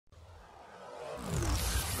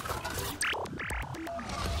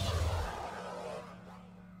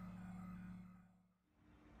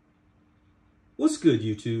What's good,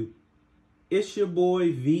 YouTube? It's your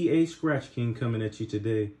boy VA Scratch King coming at you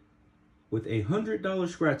today with a $100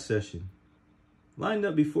 scratch session. Lined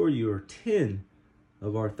up before you are 10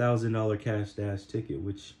 of our $1,000 cash dash ticket,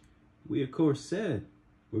 which we of course said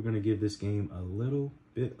we're going to give this game a little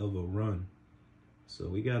bit of a run. So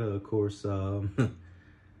we got to of course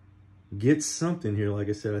get something here. Like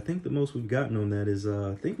I said, I think the most we've gotten on that is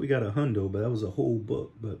I think we got a hundo, but that was a whole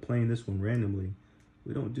book. But playing this one randomly,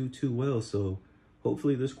 we don't do too well. So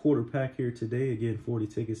hopefully this quarter pack here today, again, 40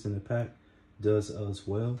 tickets in the pack, does us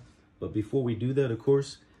well. But before we do that, of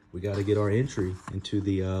course, we got to get our entry into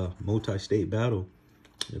the multi-state battle.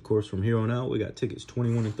 And of course, from here on out, we got tickets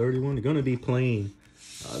 21 and 31. They're going to be playing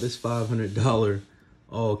this $500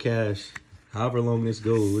 all cash. However long this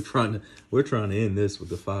goes, we're trying to end this with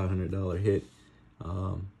the $500 hit.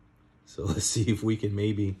 So let's see if we can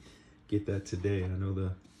maybe get that today. I know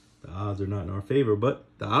the odds are not in our favor, but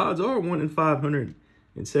the odds are 1 in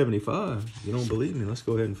 575. If you don't believe me, let's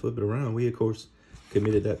go ahead and flip it around. We, of course,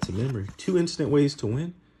 committed that to memory. 2 instant ways to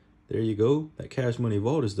win. There you go. That cash money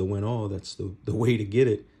vault is the win all. That's the way to get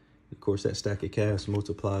it. Of course, that stack of cash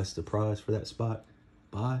multiplies the prize for that spot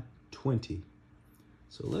by 20.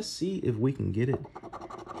 So let's see if we can get it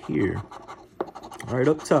here. All right,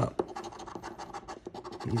 up top.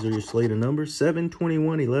 These are your slate of numbers: 7,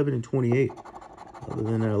 21, 11, and 28. Other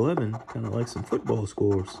than that 11, kind of like some football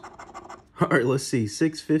scores. All right, let's see.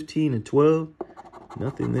 6, 15, and 12.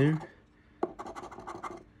 Nothing there.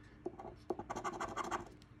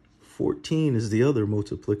 14 is the other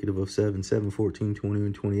multiplicative of 7. 7, 14, 20,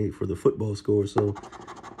 and 28 for the football score. So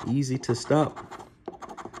easy to stop.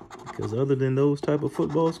 Because other than those type of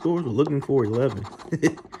football scores, we're looking for 11.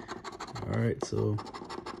 All right, so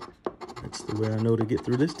that's the way I know to get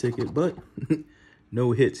through this ticket. But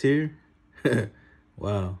no hits here.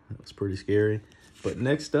 Wow, that was pretty scary. But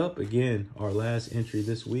next up, again, our last entry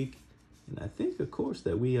this week. And I think, of course,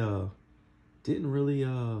 that we didn't really,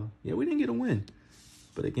 we didn't get a win.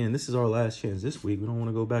 But again, this is our last chance this week. We don't want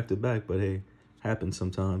to go back to back, but hey, happens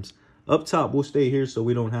sometimes. Up top, we'll stay here so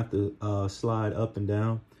we don't have to slide up and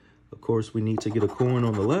down. Of course, we need to get a coin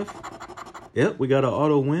on the left. Yep, we got an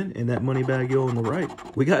auto win and that money bag on the right.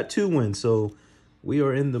 We got 2 wins, so we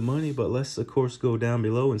are in the money. But let's, of course, go down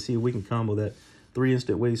below and see if we can combo that 3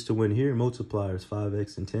 instant ways to win here. Multipliers,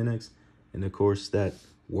 5x and 10x. And, of course, that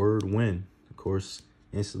word win, of course,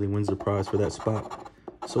 instantly wins the prize for that spot.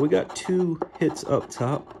 So we got 2 hits up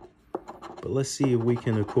top. But let's see if we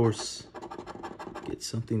can, of course, get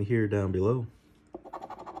something here down below.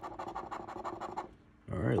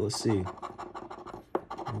 All right, let's see.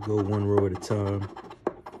 I'll go 1 row at a time.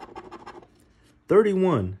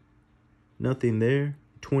 31. Nothing there.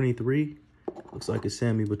 23. Looks like a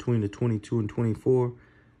Sammy between the 22 and 24.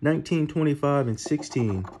 19, 25, and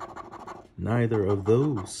 16. Neither of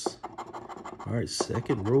those. All right,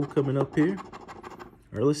 second row coming up here.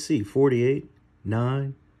 All right, let's see. 48,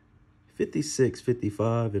 9, 56,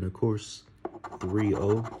 55, and of course, 30.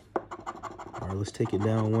 All right, let's take it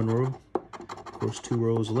down 1 row. Of course, 2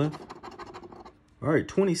 rows left. All right,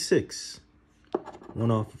 26.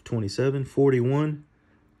 1 off of 27. 41,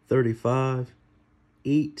 35,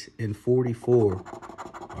 8, and 44.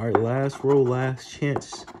 All right, last row, last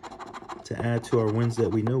chance to add to our wins that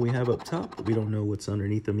we know we have up top, but we don't know what's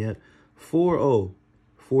underneath them yet. 40,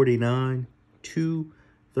 49, 2,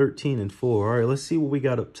 13, and 4. All right, let's see what we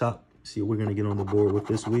got up top. See what we're going to get on the board with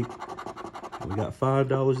this week. We got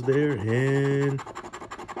 $5 there and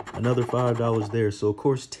another $5 there. So, of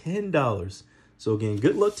course, $10. So, again,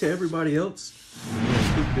 good luck to everybody else.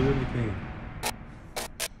 Keep doing your thing.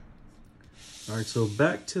 All right, so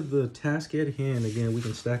back to the task at hand. Again, we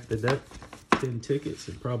can stack the deck, 10 tickets,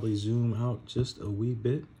 and probably zoom out just a wee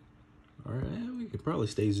bit. All right, we could probably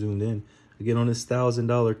stay zoomed in. Again, on this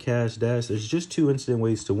 $1,000 cash dash, there's just 2 instant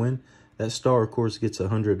ways to win. That star, of course, gets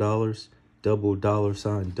 $100. Double dollar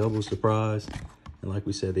sign, double surprise. And like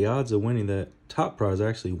we said, the odds of winning that top prize are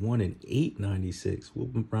actually 1 in 896.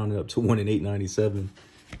 We'll round it up to 1 in 897.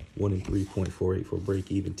 1 in 3.48 for break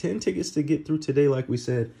even. 10 tickets to get through today. Like we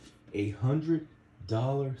said, a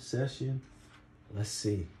 $100 session. Let's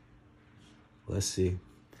see. Let's see. All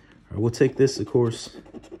right, we'll take this, of course,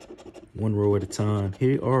 1 row at a time.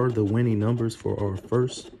 Here are the winning numbers for our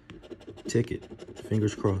first ticket.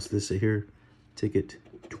 Fingers crossed. This is here, ticket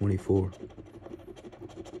 24.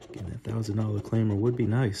 Again, that $1,000 claimer would be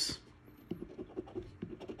nice.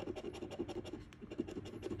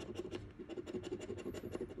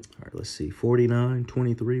 All right, let's see. 49,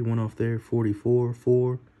 23, 1 off there. 44,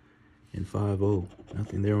 4, and 50.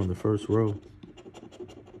 Nothing there on the first row.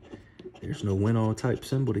 There's no win all type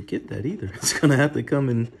symbol to get that either. It's going to have to come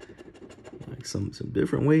in right, some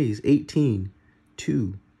different ways. 18,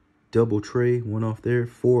 2, double tray, one off there,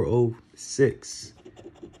 406.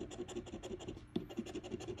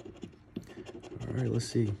 All right, let's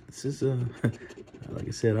see. This is, like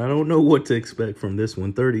I said, I don't know what to expect from this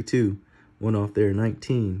one. 32, one off there,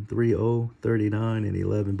 19, 30, 39, and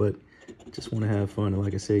 11. But just want to have fun. And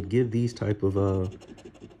like I said, give these type of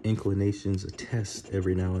inclinations a test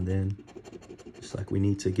every now and then. Just like we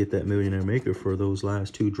need to get that millionaire maker for those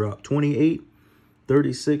last two drop. 28,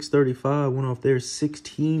 36, 35, one off there,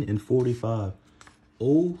 16, and 45.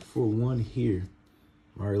 0 for 1 here.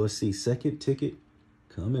 All right, let's see. Second ticket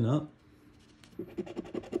coming up.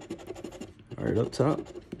 All right, up top.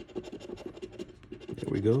 There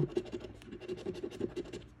we go.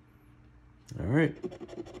 All right.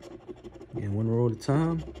 Again, one row at a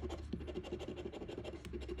time.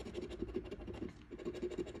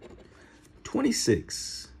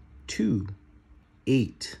 26, 2,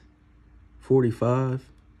 8, 45,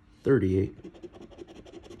 38.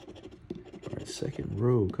 All right, second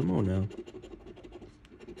row. Come on now.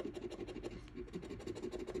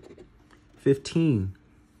 15,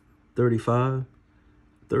 35,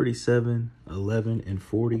 37, 11, and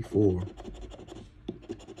 44.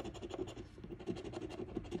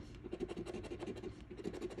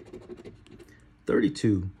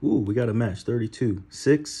 $32. Ooh, we got a match. 32.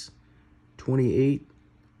 6, 28,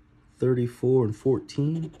 34, and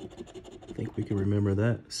 14. I think we can remember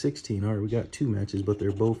that. 16. All right, we got two matches, but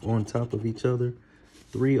they're both on top of each other.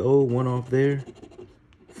 30, one off there.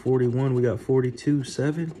 41, we got 42,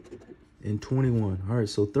 7, and 21. All right,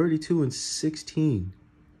 so 32 and 16.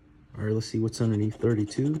 All right, let's see what's underneath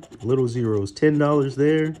 32. Little zeros. $10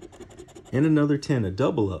 there. And another 10, a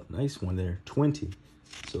double up. Nice one there. 20.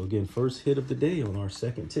 So again, first hit of the day on our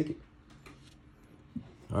second ticket.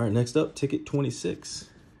 All right, next up, ticket 26.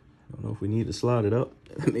 I don't know if we need to slide it up.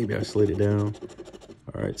 Maybe I slid it down.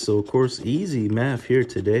 All right, so of course, easy math here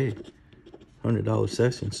today. $100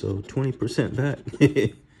 session, so 20% back.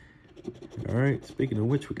 All right, speaking of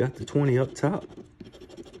which, we got the 20 up top.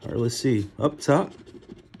 All right, let's see. Up top,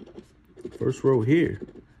 first row here.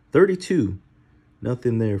 32,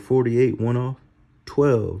 nothing there. 48, one off.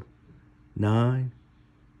 12, 9,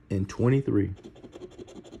 and 23.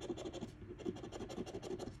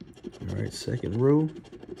 All right, second row.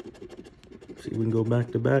 See if we can go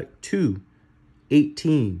back to back. 2,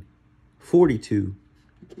 18, 42.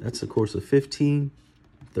 That's, of course, a 15,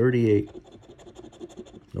 38.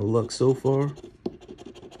 No luck so far.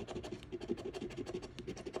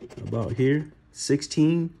 About here.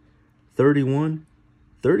 16, 31,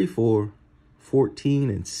 34, 14,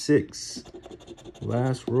 and 6.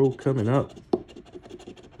 Last row coming up.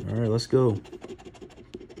 All right, let's go.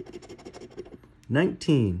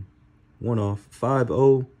 19, one off. 5,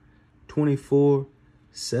 24,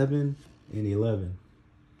 7, and 11.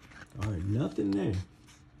 All right, nothing there.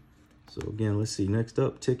 So again, let's see. Next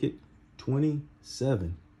up, ticket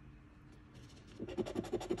 27.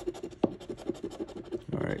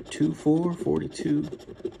 All right, 2, 4, 42,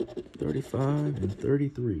 35, and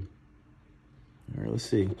 33. All right, let's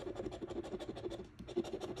see.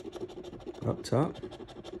 Up top. All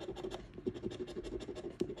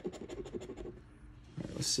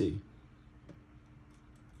right, let's see.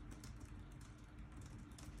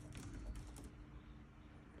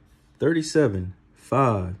 $37,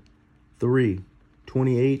 5, 3,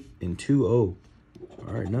 28, and 20. All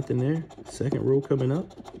right, nothing there. Second row coming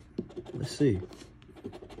up. Let's see.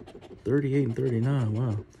 38 and 39.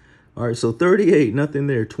 Wow. All right, so 38, nothing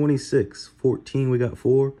there. 26, 14, we got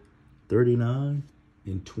 4, 39,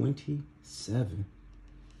 and 27.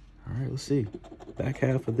 All right, let's see. Back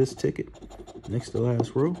half of this ticket. Next to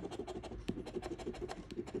last row. All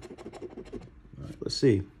right, let's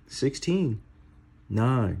see. 16,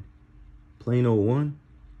 9, plain old 1,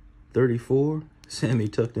 34, Sammy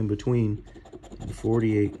tucked in between, and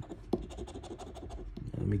 48.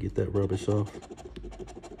 Let me get that rubbish off.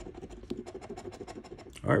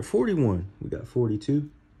 All right, 41. We got 42,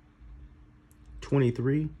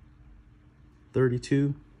 23,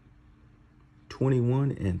 32,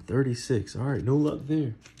 21, and 36. All right, no luck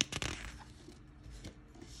there.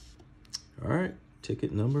 All right,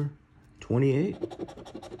 ticket number 28. All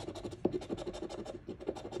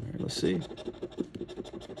right, let's see.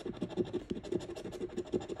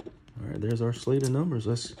 All right, there's our slate of numbers.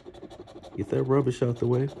 Let's get that rubbish out the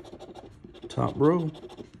way. Top row.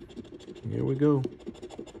 Here we go.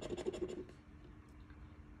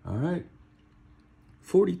 All right.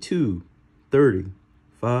 42, 30,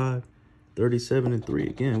 5, 37, and 3.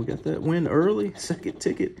 Again, we got that win early. Second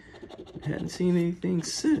ticket. Hadn't seen anything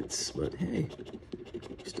since, but hey,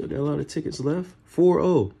 still got a lot of tickets left.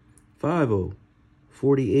 40, 50,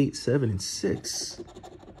 48, 7, and 6.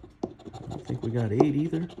 I don't think we got 8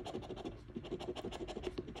 either.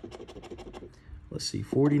 Let's see,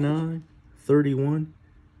 49, 31,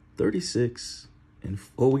 36, and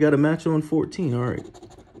oh, we got a match on 14. All right,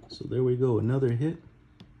 so there we go, another hit.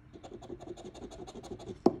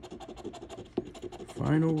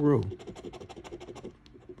 Final row.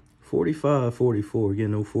 45, 44,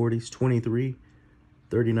 again, no 40s, 23,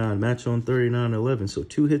 39, match on 39, 11. So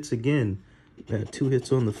 2 hits again. We had 2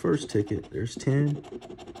 hits on the first ticket. There's 10,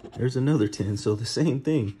 there's another 10. So the same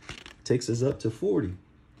thing takes us up to 40.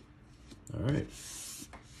 All right.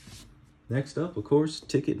 Next up, of course,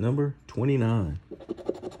 ticket number 29.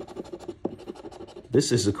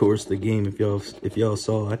 This is, of course, the game. If y'all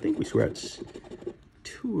saw, I think we scratched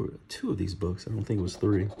two of these books. I don't think it was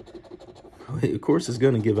 3. Of course, it's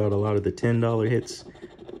going to give out a lot of the $10 hits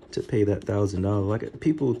to pay that $1,000. Like,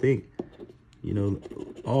 people think, you know,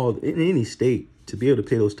 in any state, to be able to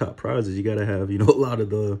pay those top prizes, you got to have, you know, a lot of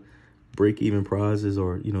the break-even prizes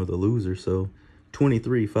or, you know, the loser. So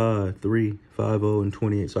 23, 5, 3, 5, 0, and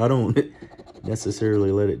 28. So I don't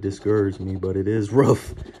necessarily let it discourage me, but it is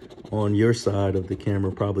rough on your side of the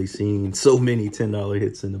camera, probably seeing so many $10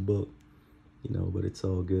 hits in the book, you know, but it's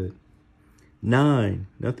all good. 9,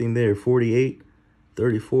 nothing there. 48,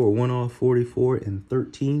 34, 1 off, 44, and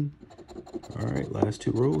 13. All right, last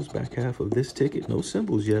 2 rows, back half of this ticket. No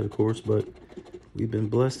symbols yet, of course, but we've been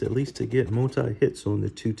blessed at least to get multi-hits on the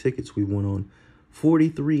 2 tickets we won on.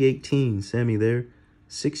 43, 18, Sammy there.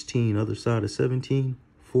 16, other side of 17,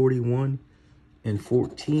 41, and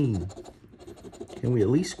 14. Can we at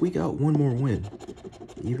least squeak out one more win?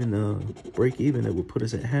 Even break even, it would put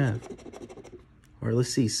us at half. All right,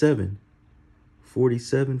 let's see, 7,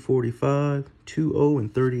 47, 45, 20,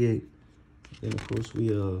 and 38. Then, of course, we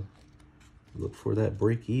look for that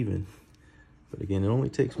break even. But again, it only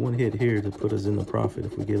takes 1 hit here to put us in the profit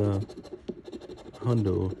if we get a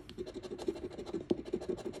hundo.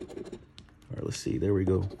 All right, let's see. There we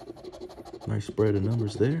go. Nice spread of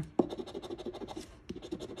numbers there. All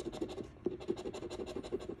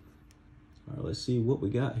right, let's see what we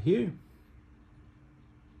got here.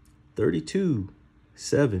 32,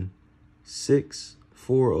 7, 6,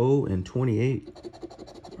 4, 0, and 28. All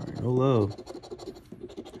right, no love.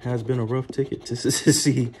 Has been a rough ticket to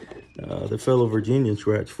see the fellow Virginian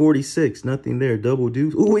scratch. 46, nothing there. Double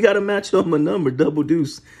deuce. Oh, we got to match on my number. Double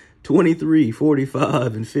deuce. 23,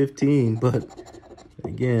 45, and 15. But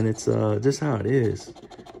again, it's just how it is.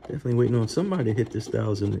 Definitely waiting on somebody to hit this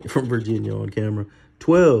 1,000 from Virginia on camera.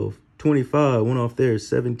 12, 25, went off there.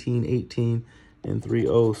 17, 18, and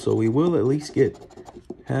 3-0. So we will at least get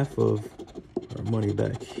half of our money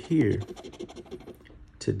back here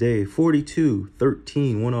today. 42,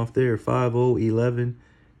 13, went off there. 5-0, 11,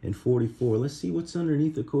 and 44. Let's see what's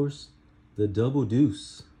underneath, of course. The double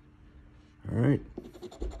deuce. All right.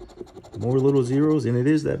 More little zeros, and it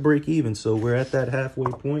is that break even. So we're at that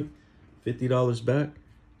halfway point. $50 back.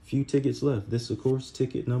 Few tickets left. This, of course,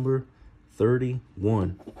 ticket number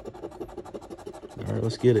 31. All right,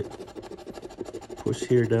 let's get it. Push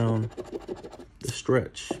here down the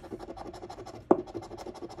stretch.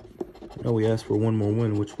 I know we asked for 1 more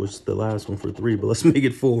win, which was the last one for 3, but let's make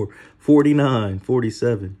it 4. 49,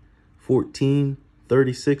 47, 14,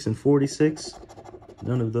 36, and 46.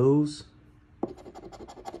 None of those. All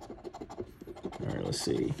right, let's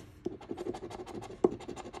see.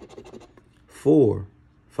 4,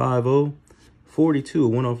 5-0, 42,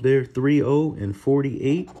 went off there. 3-0, and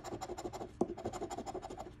 48.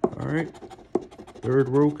 All right. 3rd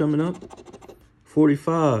row coming up.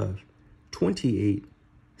 45, 28,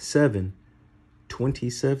 7,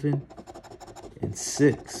 27, and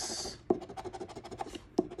 6.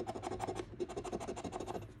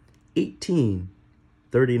 18,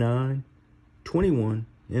 39, 21,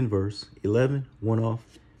 inverse, 11, 1 off,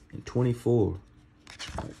 and 24. All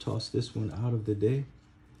right, toss this one out of the day.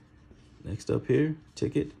 Next up here,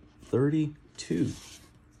 ticket 32.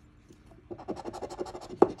 All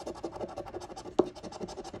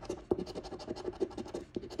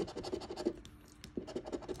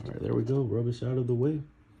right, there we go. Rubbish out of the way.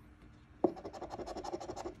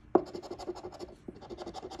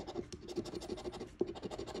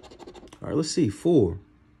 All right, let's see. 4,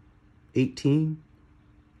 18,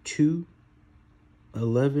 2,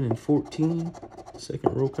 11, and 14.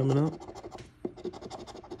 2nd row coming up.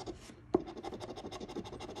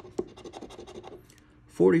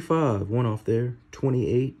 45, 1 off there.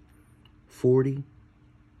 28, 40,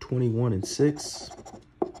 21, and 6.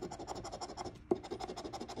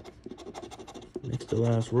 Next to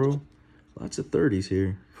last row. Lots of 30s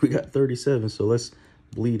here. We got 37, so let's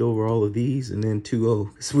bleed over all of these, and then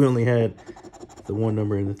 2-0, because we only had the one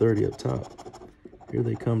number and the 30 up top. Here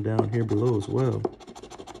they come down here below as well.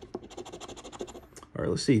 All right,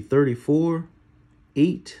 let's see, 34,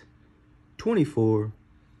 8, 24,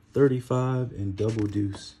 35, and double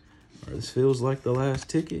deuce. All right, this feels like the last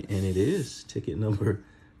ticket, and it is ticket number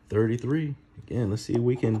 33. Again, let's see if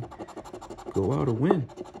we can go out a win.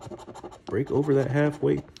 Break over that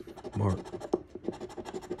halfway mark.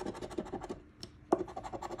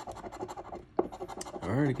 All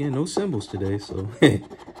right, again, no symbols today, so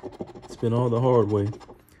it's been all the hard way.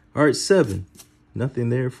 All right, 7. Nothing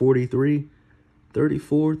there. 43,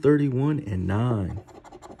 34, 31, and 9.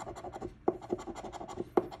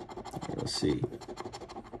 Let's see.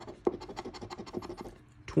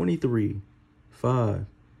 23, 5,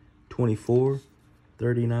 24,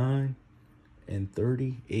 39, and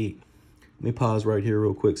 38. Let me pause right here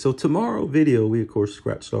real quick. So tomorrow video, we of course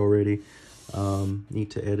scratched already.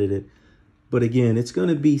 Need to edit it. But again, it's going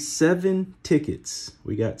to be 7 tickets.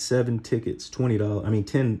 We got 7 tickets, $20. I mean,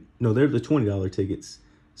 10. No, they're the $20 tickets.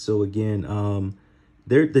 So again,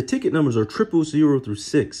 the ticket numbers are 000 through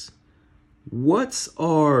 6. What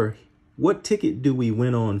ticket do we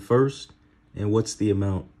win on first? And what's the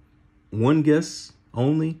amount? One guess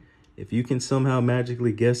only. If you can somehow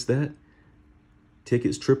magically guess that,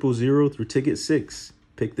 tickets 000 through ticket 6.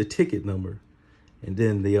 Pick the ticket number and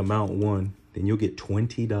then the amount won. Then you'll get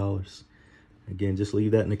 $20. Again, just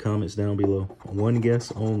leave that in the comments down below. One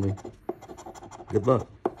guess only. Good luck.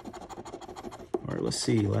 All right, let's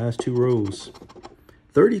see. Last 2 rows.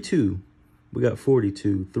 32. We got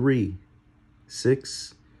 42. 3,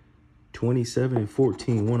 6, 27, and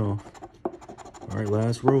 14. One off. All right,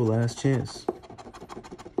 last row, last chance.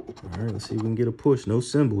 All right, let's see if we can get a push. No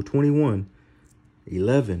symbol. 21,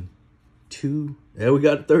 11, 2. Yeah, we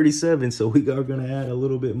got 37, so we are going to add a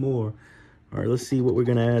little bit more. All right, let's see what we're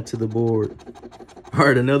going to add to the board. All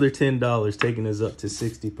right, another $10, taking us up to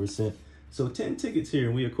 60%. So 10 tickets here,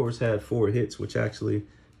 and we, of course, had 4 hits, which actually,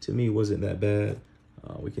 to me, wasn't that bad.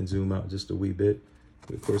 We can zoom out just a wee bit.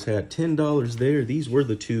 We, of course, had $10 there. These were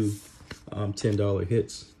the 2 $10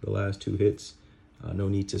 hits, the last 2 hits. No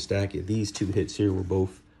need to stack it. These 2 hits here were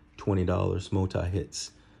both $20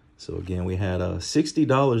 multi-hits. So, again, we had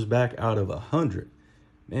 $60 back out of 100.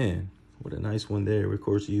 Man, what a nice one there. We, of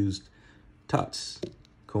course, used Tots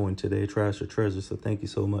coin today, Trash or Treasure. So thank you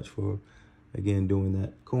so much for, again, doing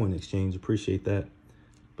that coin exchange. Appreciate that.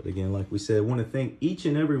 But again, like we said, I want to thank each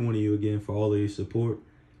and every one of you again for all of your support.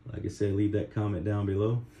 Like I said, leave that comment down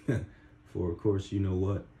below for, of course, you know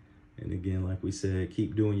what. And again, like we said,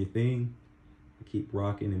 keep doing your thing. Keep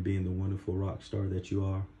rocking and being the wonderful rock star that you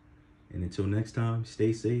are. And until next time,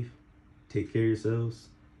 stay safe. Take care of yourselves.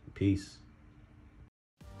 Peace.